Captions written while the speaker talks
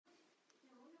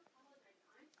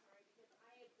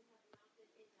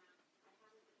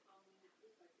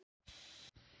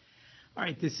All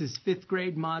right, this is 5th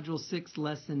grade, Module 6,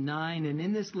 Lesson 9, and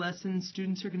in this lesson,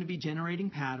 students are going to be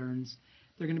generating patterns.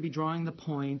 They're going to be drawing the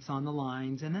points on the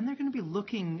lines, and then they're going to be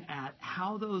looking at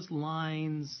how those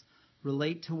lines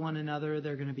relate to one another.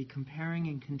 They're going to be comparing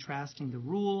and contrasting the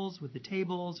rules with the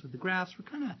tables, with the graphs. We're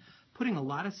kind of putting a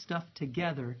lot of stuff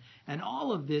together, and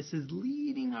all of this is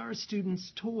leading our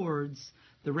students towards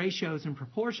the ratios and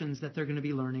proportions that they're going to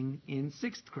be learning in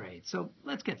 6th grade. So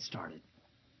let's get started.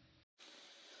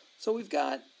 So we've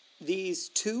got these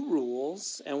two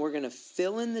rules, and we're going to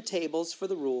fill in the tables for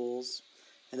the rules,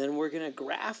 and then we're going to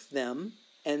graph them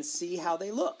and see how they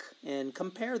look, and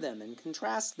compare them and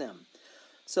contrast them.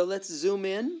 So let's zoom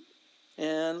in,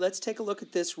 and let's take a look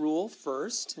at this rule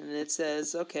first. And it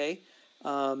says, okay,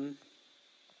 y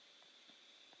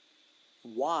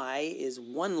is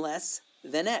 1 less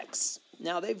than x.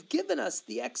 Now they've given us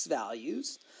the x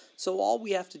values, so all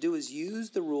we have to do is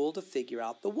use the rule to figure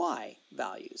out the y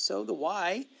value. So the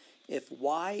y, if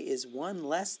y is 1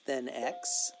 less than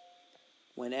x,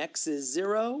 when x is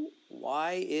 0,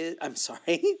 y is, I'm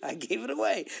sorry, I gave it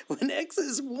away. When x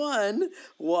is 1,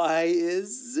 y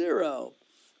is 0.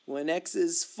 When x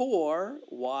is 4,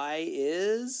 y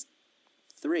is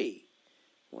 3.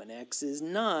 When x is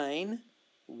 9,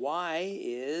 y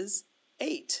is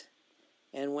 8.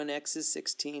 And when x is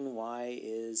 16, y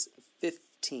is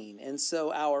 15. And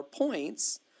so our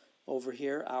points over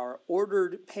here, our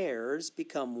ordered pairs,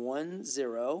 become 1,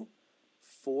 0,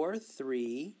 4,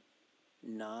 3,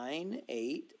 9,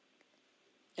 8,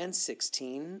 and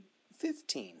 16,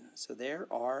 15. So there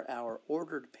are our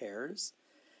ordered pairs.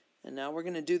 And now we're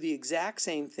going to do the exact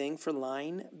same thing for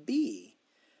line B.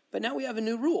 But now we have a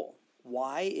new rule.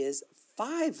 Y is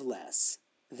 5 less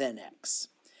than x.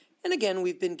 And again,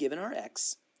 we've been given our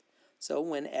x. So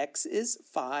when x is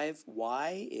 5,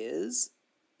 y is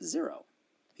 0,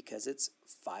 because it's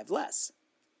 5 less.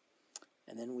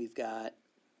 And then we've got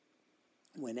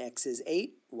when x is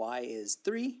 8, y is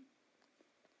 3.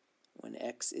 When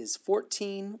x is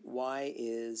 14, y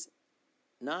is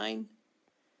 9.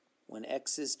 When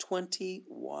x is 20,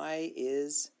 y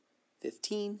is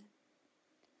 15.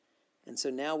 And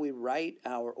so now we write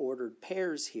our ordered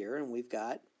pairs here, and we've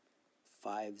got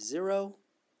 5, 0,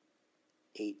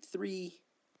 8, 3,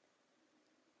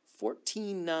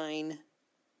 14, 9,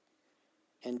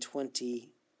 and 20,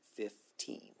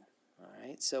 15. All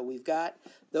right, so we've got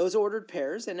those ordered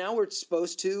pairs, and now we're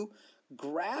supposed to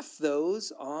graph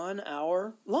those on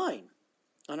our line,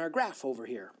 on our graph over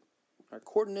here, our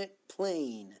coordinate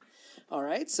plane. All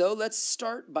right, so let's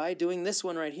start by doing this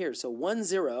one right here. So 1,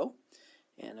 0,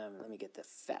 and let me get the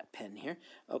fat pen here.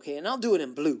 Okay, and I'll do it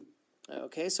in blue.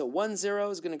 Okay, so 1, 0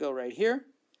 is going to go right here.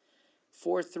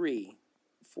 4, 3.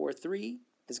 4, 3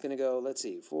 is going to go, let's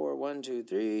see, 4, 1, 2,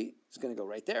 3 is going to go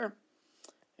right there.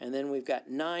 And then we've got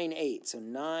 9, 8. So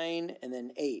 9 and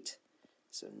then 8.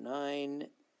 So 9,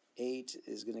 8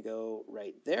 is going to go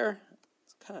right there.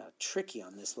 It's kind of tricky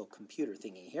on this little computer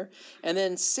thingy here. And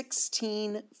then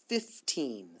 16,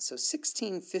 15. So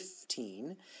 16,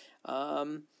 15.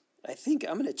 I think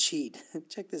I'm going to cheat.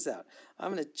 Check this out.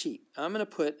 I'm going to cheat. I'm going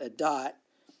to put a dot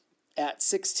at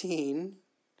 16.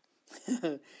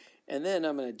 And then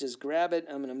I'm going to just grab it.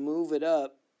 I'm going to move it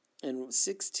up. And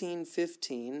 16,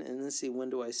 15. And let's see,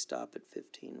 when do I stop at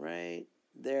 15? Right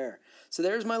there. So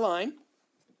there's my line.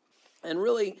 And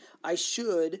really, I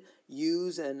should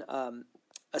use a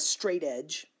straight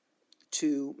edge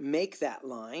to make that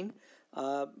line.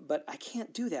 But I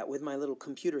can't do that with my little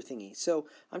computer thingy. So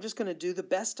I'm just going to do the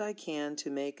best I can to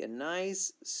make a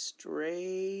nice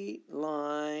straight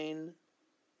line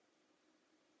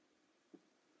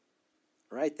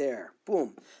right there.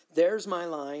 Boom. There's my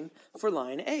line for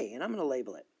line A, and I'm going to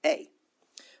label it A.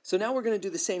 So now we're going to do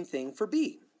the same thing for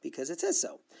B, because it says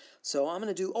so. So I'm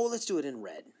going to do, let's do it in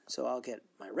red. So I'll get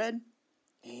my red,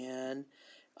 and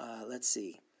let's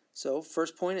see. So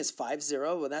first point is 5,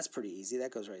 0. Well, that's pretty easy.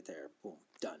 That goes right there. Boom,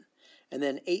 done. And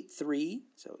then 8, 3.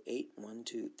 So 8, 1,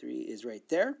 2, 3 is right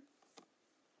there.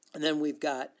 And then we've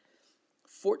got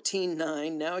 14,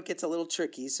 9. Now it gets a little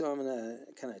tricky, so I'm going to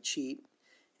kind of cheat.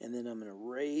 And then I'm going to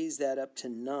raise that up to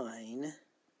 9.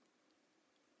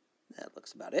 That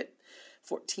looks about it.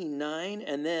 14, 9.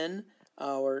 And then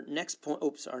our next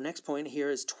point here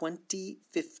is 20,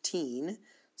 15.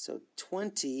 So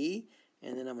 20.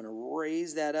 And then I'm going to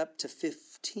raise that up to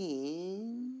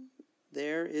 15.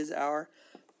 There is our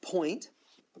point.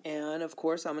 And, of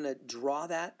course, I'm going to draw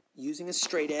that using a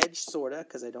straight edge, sort of,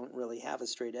 because I don't really have a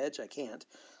straight edge. I can't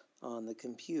on the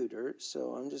computer.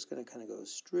 So I'm just going to kind of go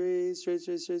straight.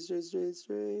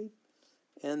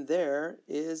 And there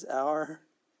is our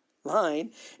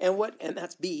line. And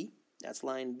that's B. That's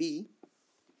line B.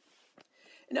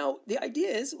 Now, the idea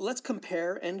is let's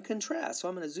compare and contrast. So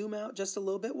I'm going to zoom out just a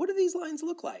little bit. What do these lines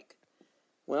look like?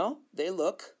 Well, they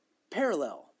look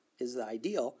parallel is the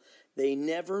ideal. They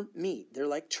never meet. They're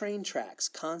like train tracks,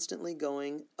 constantly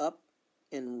going up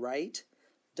and right,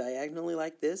 diagonally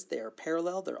like this. They are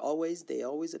parallel. They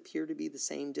always appear to be the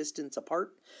same distance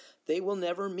apart. They will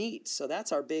never meet. So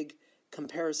that's our big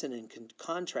comparison and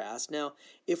contrast. Now,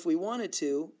 if we wanted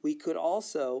to, we could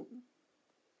also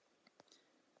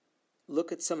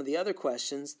look at some of the other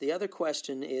questions. The other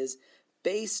question is,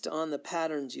 based on the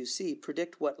patterns you see,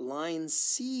 predict what line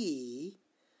C,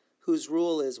 whose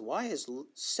rule is y is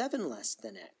 7 less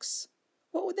than x.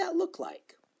 What would that look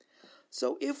like?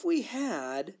 So if we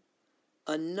had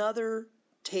another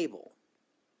table,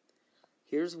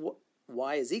 here's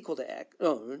y is equal to x.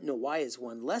 Oh, no, y is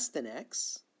 1 less than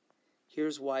x.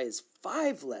 Here's y is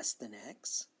 5 less than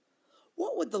x.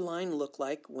 What would the line look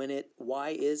like when y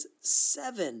is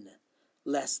 7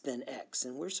 less than x?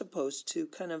 And we're supposed to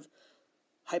kind of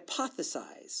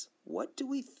hypothesize, what do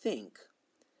we think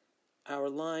our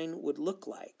line would look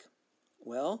like?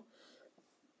 Well,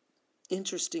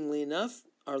 interestingly enough,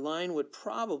 our line would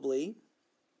probably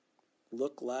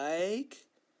look like,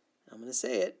 I'm going to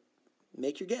say it,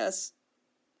 make your guess,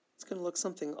 it's going to look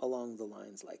something along the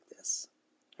lines like this.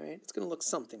 All right? It's going to look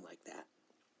something like that.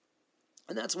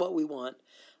 And that's what we want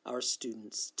our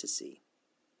students to see.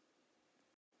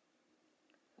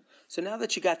 So now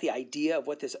that you got the idea of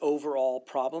what this overall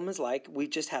problem is like, we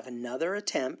just have another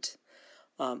attempt.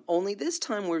 Only this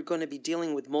time we're going to be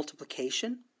dealing with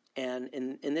multiplication, and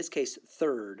in this case,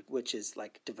 third, which is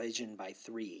like division by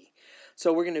 3.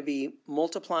 So we're going to be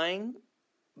multiplying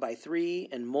by 3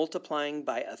 and multiplying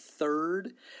by a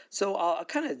third. So I'll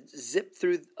kind of zip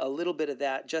through a little bit of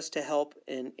that just to help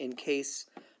in case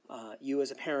you as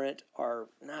a parent are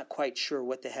not quite sure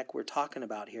what the heck we're talking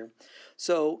about here.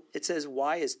 So it says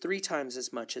y is 3 times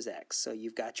as much as x. So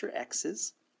you've got your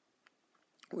x's.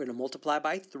 We're going to multiply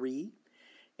by 3.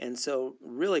 And so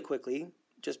really quickly,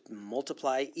 just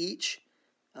multiply each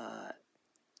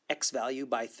x value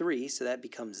by 3. So that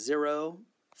becomes 0,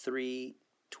 3,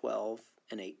 12,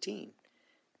 and 18.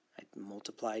 I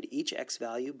multiplied each x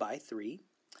value by 3.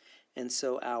 And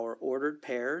so our ordered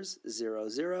pairs, 0,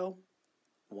 0,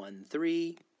 1,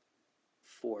 3,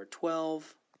 4,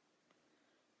 12,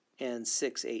 and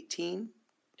 6, 18.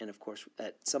 And of course,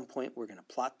 at some point, we're going to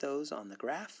plot those on the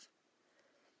graph.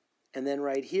 And then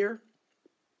right here,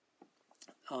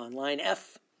 on line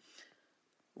F,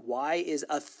 y is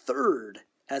a third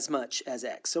as much as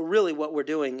x. So really what we're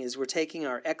doing is we're taking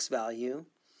our x value,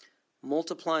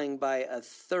 multiplying by a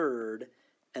third,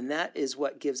 and that is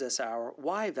what gives us our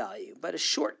y value. But a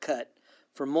shortcut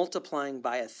for multiplying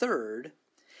by a third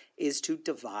is to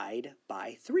divide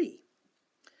by 3.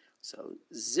 So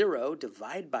 0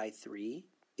 divided by 3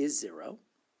 is 0.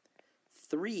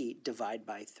 3 divided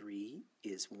by 3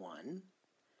 is 1.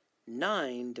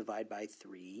 9 divided by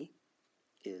 3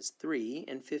 is 3.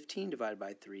 And 15 divided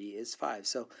by 3 is 5.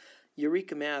 So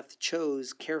Eureka Math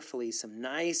chose carefully some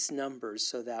nice numbers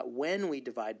so that when we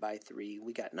divide by 3,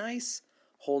 we got nice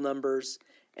whole numbers.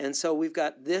 And so we've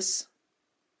got these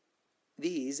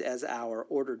as our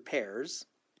ordered pairs.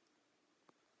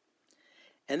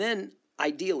 And then,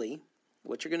 ideally,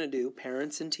 what you're going to do,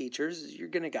 parents and teachers, is you're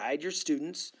going to guide your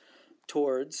students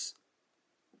towards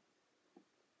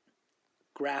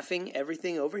graphing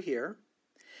everything over here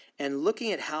and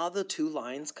looking at how the two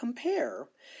lines compare.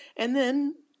 And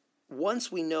then,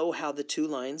 once we know how the two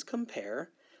lines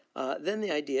compare, then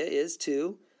the idea is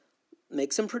to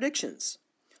make some predictions.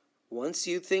 Once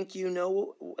you think you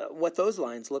know what those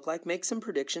lines look like, make some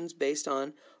predictions based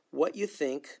on what you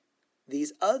think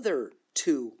these other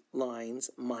two lines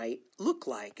might look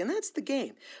like. And that's the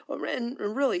game. And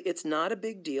really, it's not a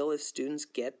big deal if students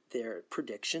get their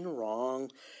prediction wrong.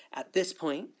 At this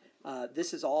point,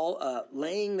 this is all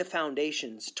laying the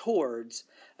foundations towards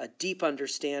a deep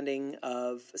understanding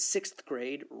of 6th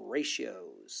grade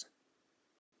ratios.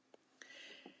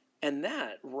 And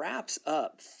that wraps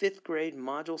up 5th grade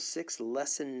Module 6,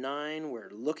 Lesson 9. We're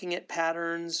looking at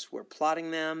patterns, we're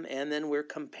plotting them, and then we're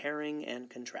comparing and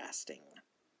contrasting.